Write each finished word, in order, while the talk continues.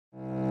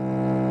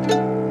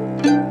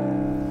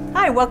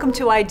welcome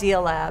to Idea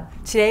Lab.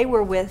 Today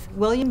we're with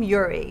William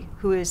Ury,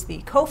 who is the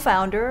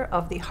co-founder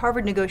of the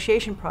Harvard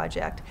Negotiation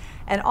Project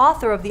and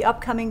author of the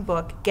upcoming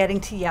book, Getting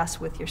to Yes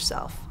with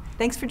Yourself.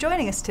 Thanks for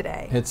joining us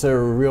today. It's a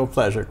real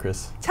pleasure,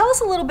 Chris. Tell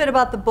us a little bit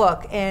about the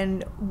book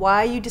and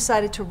why you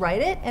decided to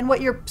write it and what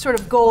your sort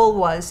of goal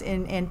was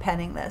in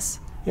penning this.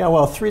 Yeah,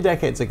 well, 3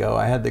 decades ago,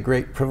 I had the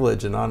great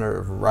privilege and honor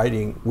of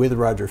writing with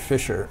Roger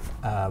Fisher,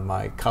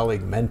 my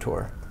colleague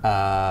mentor,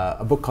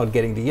 a book called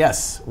Getting to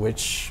Yes,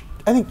 which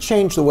I think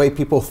changed the way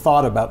people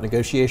thought about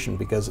negotiation,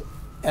 because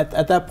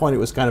at that point it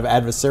was kind of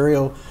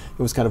adversarial,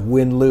 it was kind of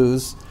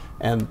win-lose,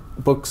 and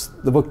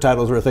the book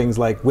titles were things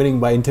like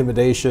Winning by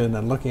Intimidation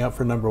and Looking Out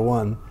for Number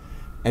One.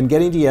 And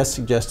Getting to Yes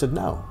suggested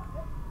no,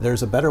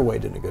 there's a better way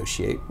to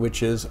negotiate,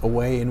 which is a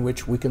way in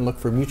which we can look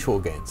for mutual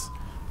gains,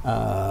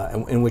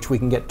 in which we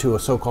can get to a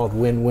so-called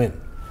win-win.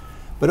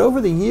 But over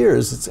the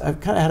years,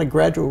 I've kind of had a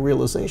gradual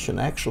realization,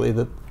 actually,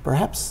 that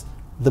perhaps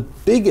the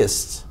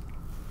biggest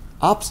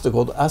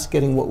obstacle to us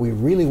getting what we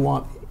really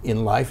want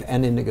in life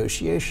and in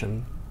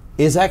negotiation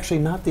is actually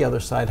not the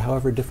other side,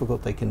 however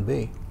difficult they can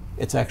be.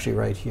 It's actually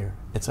right here.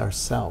 It's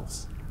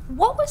ourselves.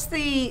 What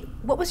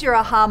was your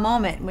aha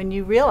moment when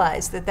you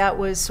realized that that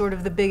was sort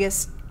of the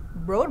biggest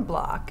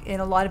roadblock in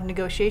a lot of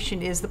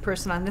negotiation, is the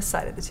person on this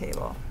side of the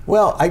table?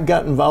 Well, I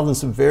got involved in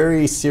some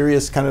very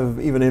serious kind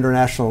of even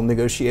international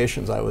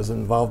negotiations. I was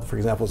involved, for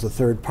example, as a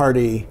third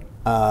party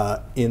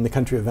in the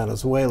country of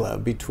Venezuela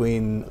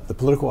between the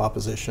political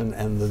opposition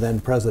and the then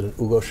president,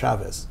 Hugo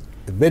Chavez.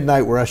 At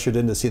midnight, we're ushered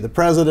in to see the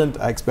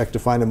president. I expect to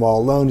find him all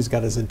alone. He's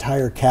got his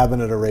entire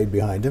cabinet arrayed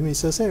behind him. He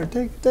says, "Here,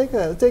 take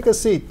a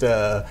seat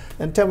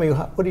and tell me,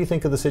 what do you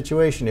think of the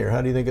situation here?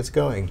 How do you think it's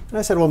going?" And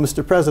I said, "Well,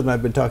 Mr. President,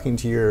 I've been talking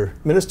to your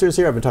ministers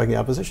here. I've been talking to the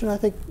opposition. I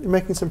think you're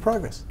making some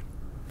progress."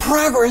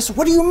 "Progress?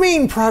 What do you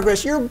mean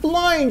progress? You're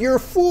blind, you're a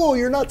fool,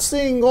 you're not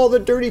seeing all the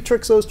dirty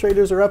tricks those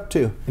traders are up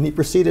to." And he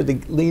proceeded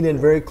to lean in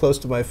very close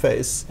to my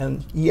face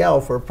and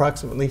yell for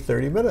approximately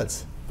 30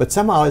 minutes. But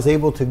somehow I was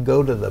able to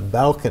go to the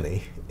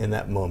balcony in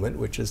that moment,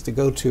 which is to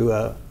go to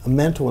a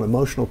mental and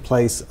emotional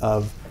place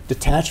of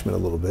detachment a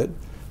little bit,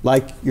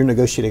 like you're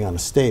negotiating on a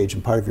stage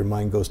and part of your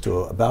mind goes to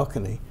a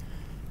balcony.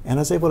 And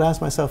I was able to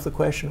ask myself the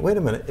question, wait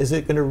a minute, is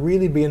it going to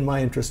really be in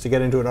my interest to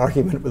get into an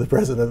argument with the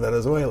president of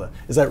Venezuela?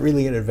 Is that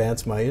really going to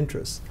advance my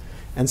interests?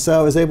 And so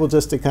I was able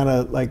just to kind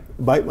of like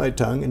bite my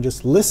tongue and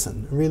just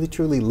listen, really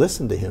truly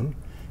listen to him.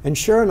 And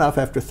sure enough,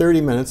 after 30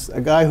 minutes,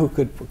 a guy who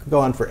could go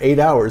on for 8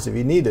 hours if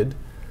he needed,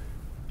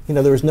 you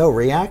know, there was no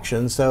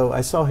reaction, so I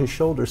saw his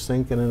shoulders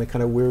sink, and in a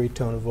kind of weary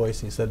tone of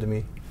voice, he said to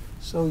me,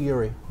 "So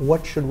Ury,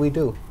 what should we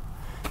do?"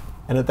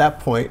 And at that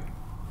point,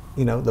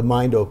 you know, the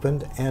mind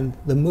opened and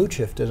the mood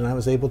shifted, and I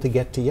was able to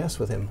get to yes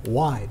with him.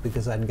 Why?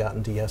 Because I'd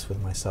gotten to yes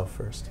with myself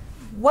first.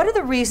 What are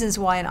the reasons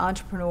why an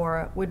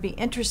entrepreneur would be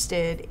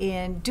interested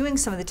in doing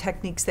some of the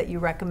techniques that you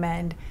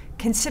recommend,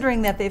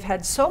 considering that they've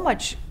had so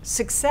much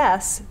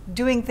success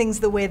doing things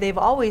the way they've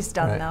always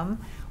done them,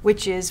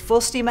 which is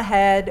full steam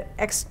ahead,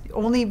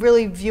 only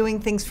really viewing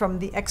things from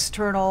the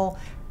external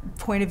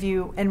point of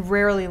view and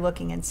rarely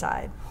looking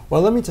inside?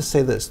 Well, let me just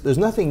say this. There's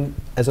nothing,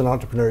 as an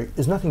entrepreneur,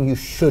 there's nothing you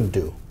should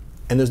do.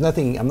 And there's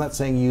nothing, I'm not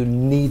saying you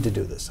need to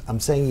do this. I'm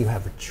saying you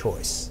have a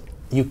choice.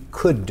 You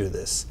could do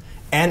this.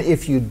 And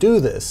if you do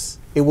this,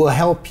 it will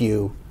help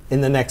you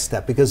in the next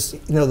step, because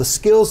you know the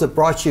skills that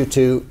brought you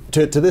to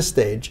this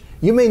stage,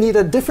 you may need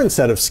a different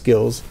set of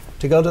skills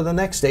to go to the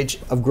next stage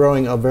of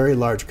growing a very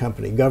large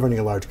company, governing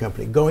a large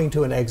company, going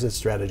to an exit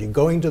strategy,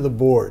 going to the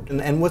board,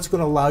 and what's going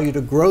to allow you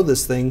to grow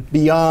this thing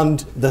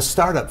beyond the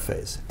startup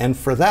phase. And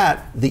for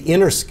that, the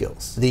inner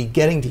skills, the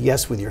getting to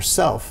yes with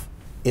yourself,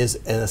 is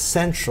an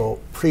essential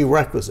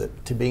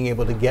prerequisite to being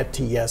able to get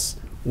to yes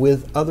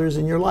with others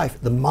in your life.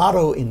 The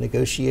motto in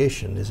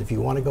negotiation is if you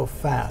want to go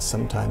fast,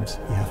 sometimes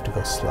you have to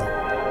go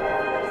slow.